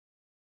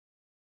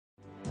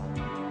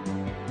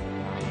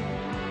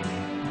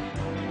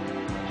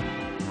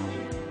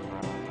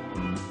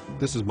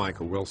This is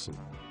Michael Wilson.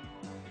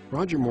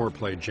 Roger Moore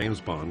played James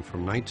Bond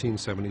from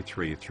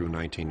 1973 through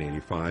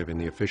 1985 in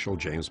the official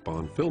James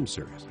Bond film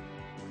series.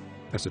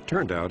 As it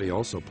turned out, he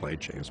also played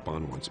James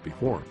Bond once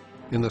before,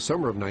 in the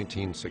summer of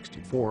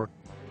 1964,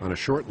 on a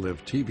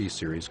short-lived TV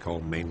series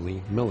called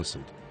mainly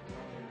Millicent,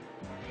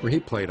 where he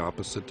played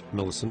opposite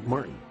Millicent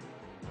Martin.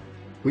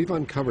 We've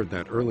uncovered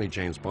that early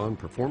James Bond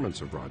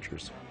performance of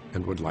Roger's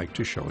and would like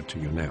to show it to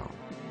you now.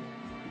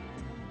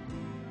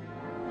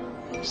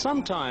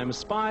 Sometimes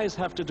spies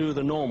have to do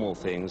the normal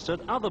things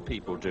that other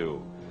people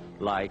do,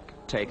 like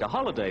take a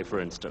holiday, for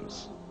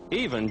instance.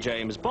 Even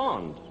James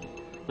Bond.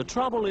 The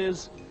trouble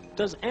is,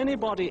 does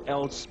anybody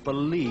else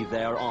believe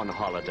they're on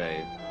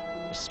holiday?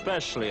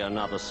 Especially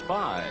another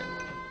spy.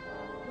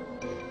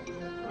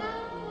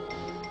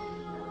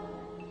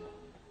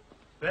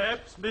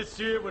 Perhaps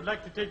Monsieur would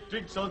like to take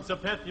drinks on the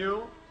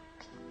patio?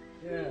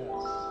 Yes.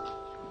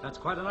 That's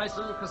quite a nice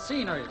little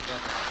casino you've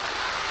got.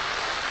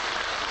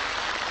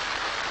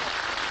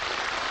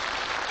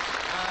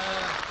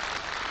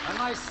 A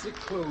nice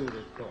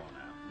secluded corner.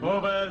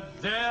 Over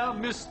there,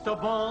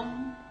 Mr.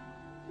 Bond?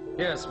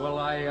 Yes, well,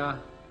 I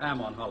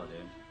am on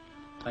holiday.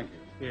 Thank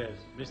you. Yes,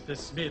 Mr.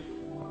 Smith.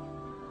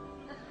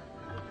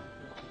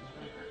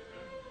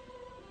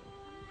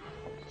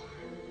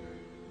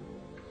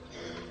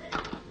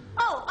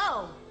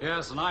 Oh.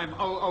 Yes, and I'm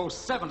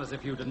 007, as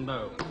if you didn't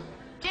know.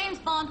 James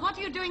Bond, what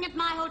are you doing at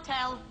my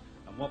hotel?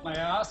 And what, may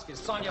I ask, is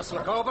Sonia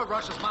Slakova,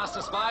 Russia's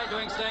master spy,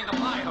 staying at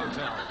my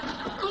hotel?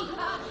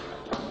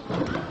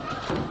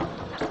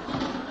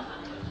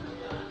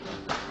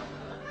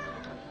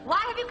 Why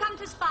have you come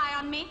to spy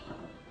on me?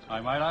 I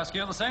might ask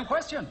you the same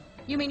question.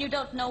 You mean you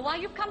don't know why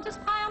you've come to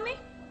spy on me?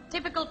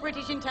 Typical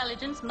British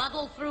intelligence,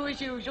 muddled through as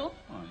usual.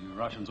 Well, you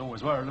Russians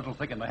always were a little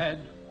thick in the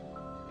head.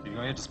 If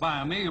you're here to spy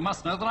on me, you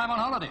must know that I'm on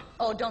holiday.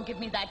 Oh, don't give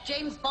me that.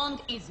 James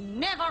Bond is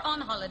never on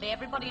holiday.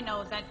 Everybody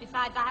knows that.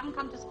 Besides, I haven't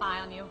come to spy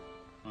on you.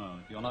 Oh,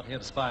 if you're not here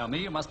to spy on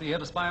me, you must be here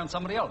to spy on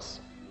somebody else.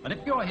 And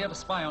if you're here to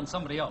spy on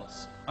somebody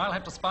else, I'll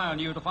have to spy on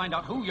you to find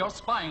out who you're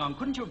spying on.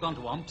 Couldn't you have gone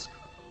to Omsk?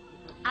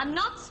 I'm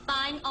not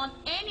spying on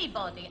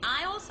anybody.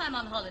 I also am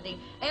on holiday.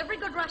 Every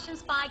good Russian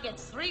spy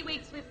gets 3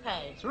 weeks with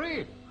pay.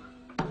 3?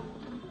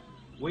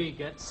 We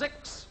get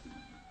 6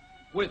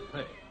 with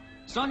pay.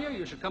 Sonia,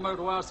 you should come over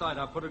to our side.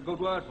 I've put a good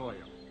word for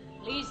you.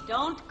 Please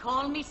don't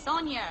call me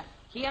Sonia.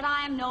 Here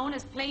I am known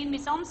as plain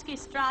Miss Omsky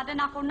Strada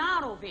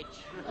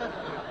Nakonarovich.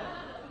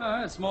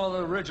 It's more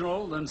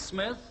original than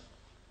Smith.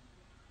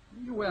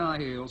 You wear high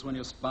heels when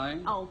you're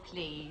spying. Oh,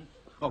 please.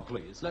 Oh,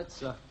 please,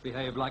 let's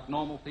behave like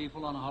normal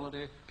people on a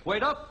holiday.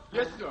 Wait up!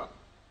 Yes, sir.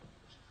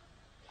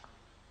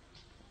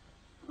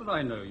 But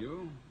I know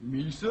you.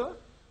 Me, sir?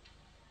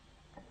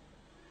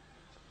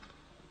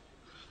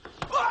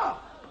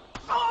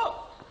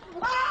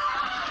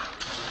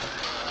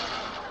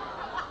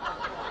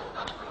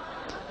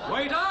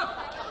 Wait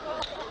up!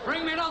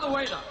 Bring me another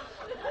waiter.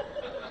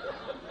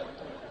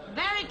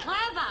 Very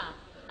clever.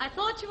 I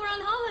thought you were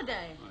on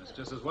holiday. Well, it's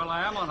just as well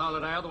I am on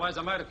holiday, otherwise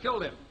I might have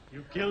killed him.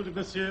 You killed him,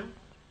 monsieur?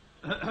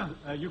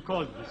 You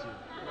called him, monsieur.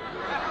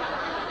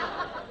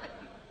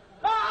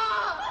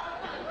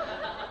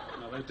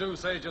 Now, they do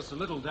say just a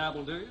little dab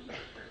will do you.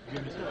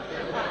 We'd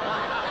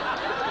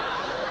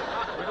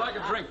like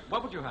a drink.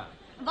 What would you have?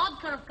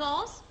 Vodka, of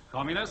course.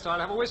 Communist, I'll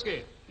have a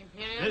whiskey.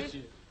 Imperialist.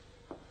 Monsieur.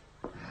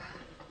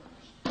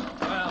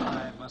 Well,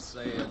 I must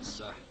say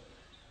it's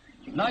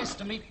nice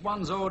to meet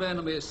one's old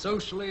enemies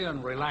socially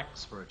and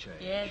relax for a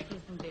change. Yes,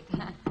 isn't it?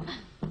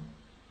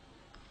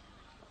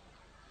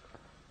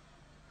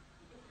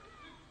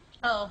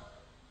 Oh,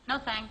 no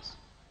thanks.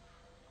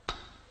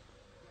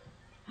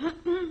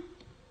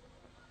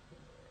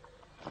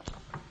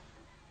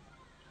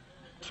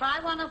 Try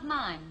one of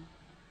mine.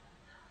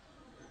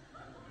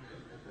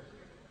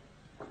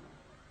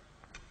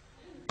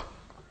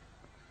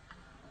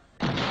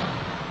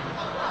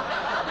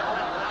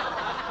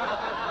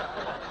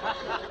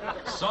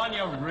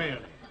 Sonia, really?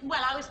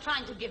 Well, I was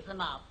trying to give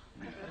them up.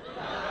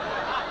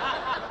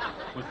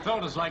 With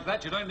filters like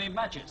that, you don't need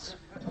matches.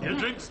 Your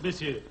drinks,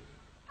 monsieur.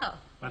 Oh,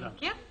 Madame.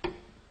 thank you.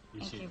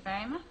 Thank you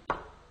very much.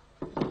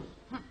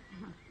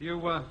 You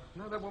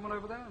know that woman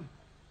over there?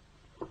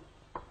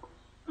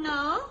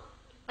 No,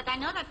 but I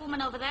know that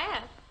woman over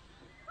there.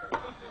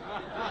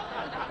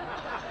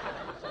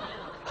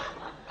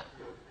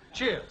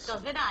 Cheers. Do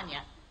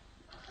vidania.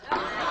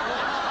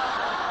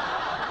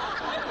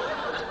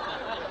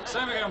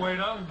 Same again,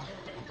 waiter.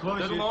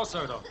 Little more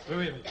soda. Wait a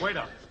minute.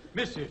 Waiter.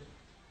 Monsieur.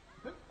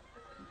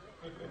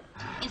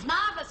 It's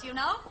marvelous, you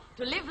know,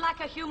 to live like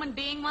a human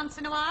being once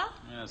in a while.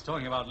 Yes,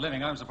 talking about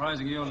living, I'm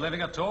surprising you're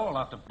living at all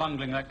after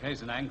bungling that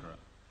case in Ankara.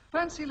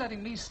 Fancy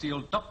letting me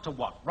steal Dr.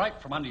 Watt right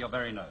from under your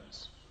very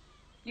nose.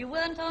 You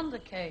weren't on the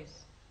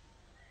case.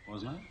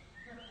 Wasn't I?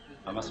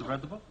 I must have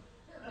read the book.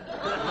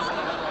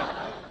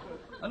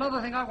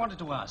 Another thing I wanted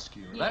to ask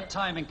you. Yes. That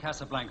time in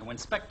Casablanca when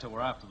Spectre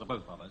were after the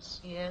both of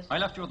us. Yes. I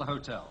left you at the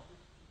hotel.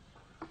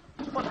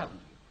 What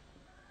happened?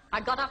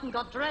 I got up and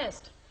got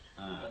dressed.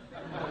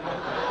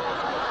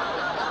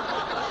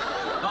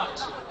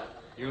 But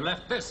you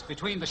left this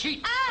between the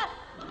sheets. Ah!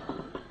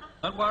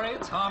 Don't worry,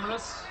 it's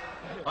harmless.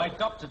 I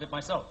adopted it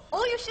myself.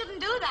 Oh, you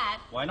shouldn't do that.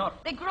 Why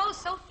not? They grow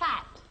so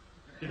fat.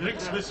 The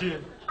drinks, monsieur.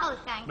 Oh,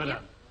 thank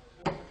Madame.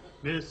 you.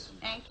 Miss.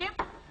 Thank you.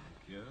 Thank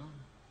you.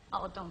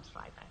 Oh, don't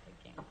try that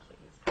again,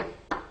 please.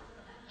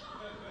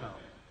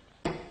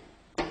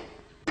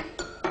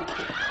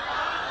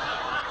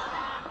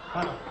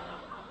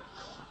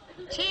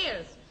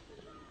 Cheers.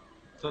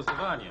 So,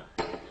 Savannah.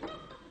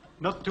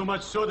 Not too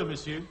much soda,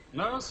 monsieur.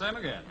 No, same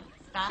again.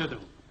 Stop. Sit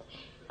down.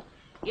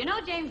 You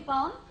know, James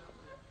Bond,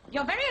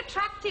 you're very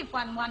attractive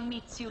when one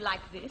meets you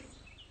like this.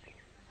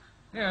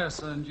 Yes,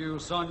 and you,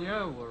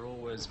 Sonia, were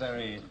always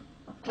very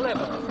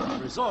clever,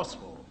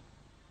 resourceful,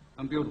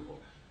 and beautiful.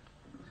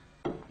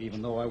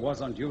 Even though I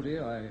was on duty,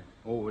 I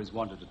always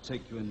wanted to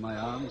take you in my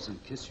arms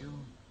and kiss you.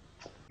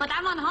 But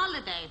I'm on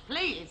holiday,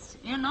 please,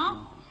 you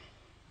know?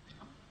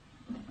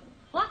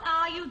 What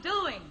are you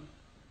doing?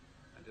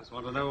 I just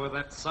want to know whether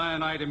that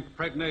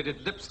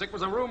cyanide-impregnated lipstick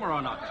was a rumor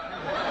or not.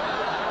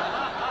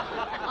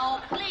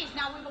 Oh, please,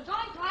 now we were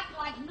going to act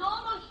like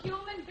normal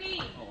human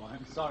beings. Oh,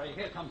 I'm sorry.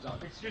 Here comes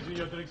out. Excuse me,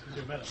 your drinks,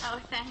 monsieur. Madame. Oh,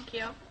 thank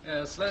you.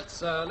 Yes,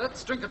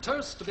 let's drink a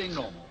toast to being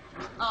normal.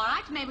 All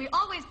right, may we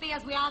always be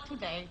as we are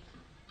today.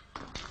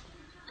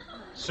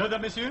 Soda,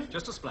 monsieur?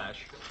 Just a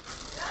splash.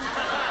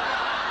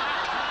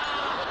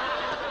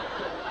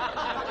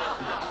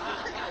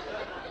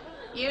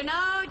 You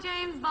know,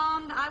 James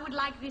Bond, I would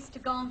like this to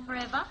go on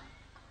forever.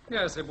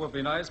 Yes, it would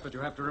be nice, but you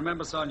have to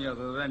remember, Sonia,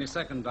 that at any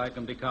second I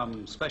can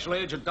become Special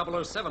Agent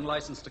 007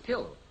 licensed to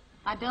kill.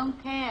 I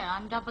don't care.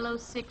 I'm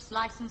 006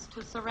 licensed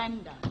to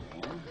surrender.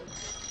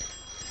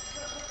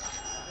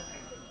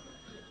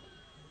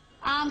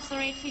 Answer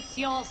it. It's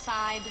your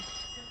side.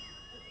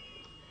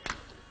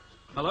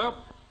 Hello?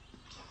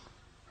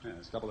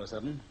 Yes,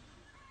 007.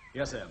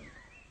 Yes, M.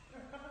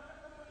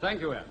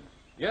 Thank you, M.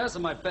 Yes,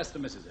 and my best to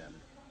Mrs. M.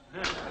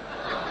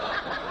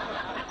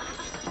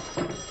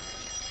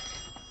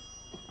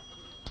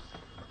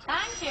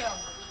 Thank you.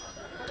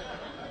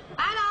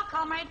 Hello,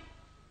 comrade.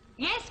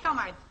 Yes,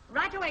 comrade.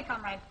 Right away,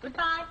 comrade.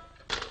 Goodbye.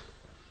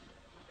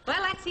 Well,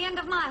 that's the end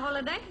of my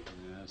holiday.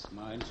 Yes,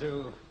 mine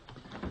too.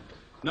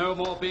 No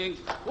more being...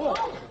 Whoa!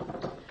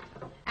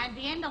 And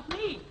the end of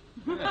me.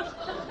 Yes.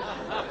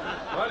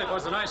 Well, it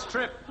was a nice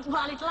trip.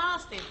 Well, it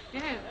lasted,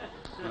 yes.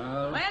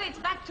 Well, Well, it's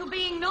back to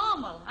being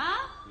normal,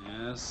 huh?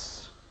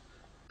 yes.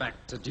 Back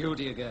to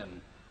duty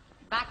again.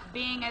 Back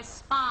being a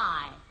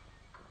spy.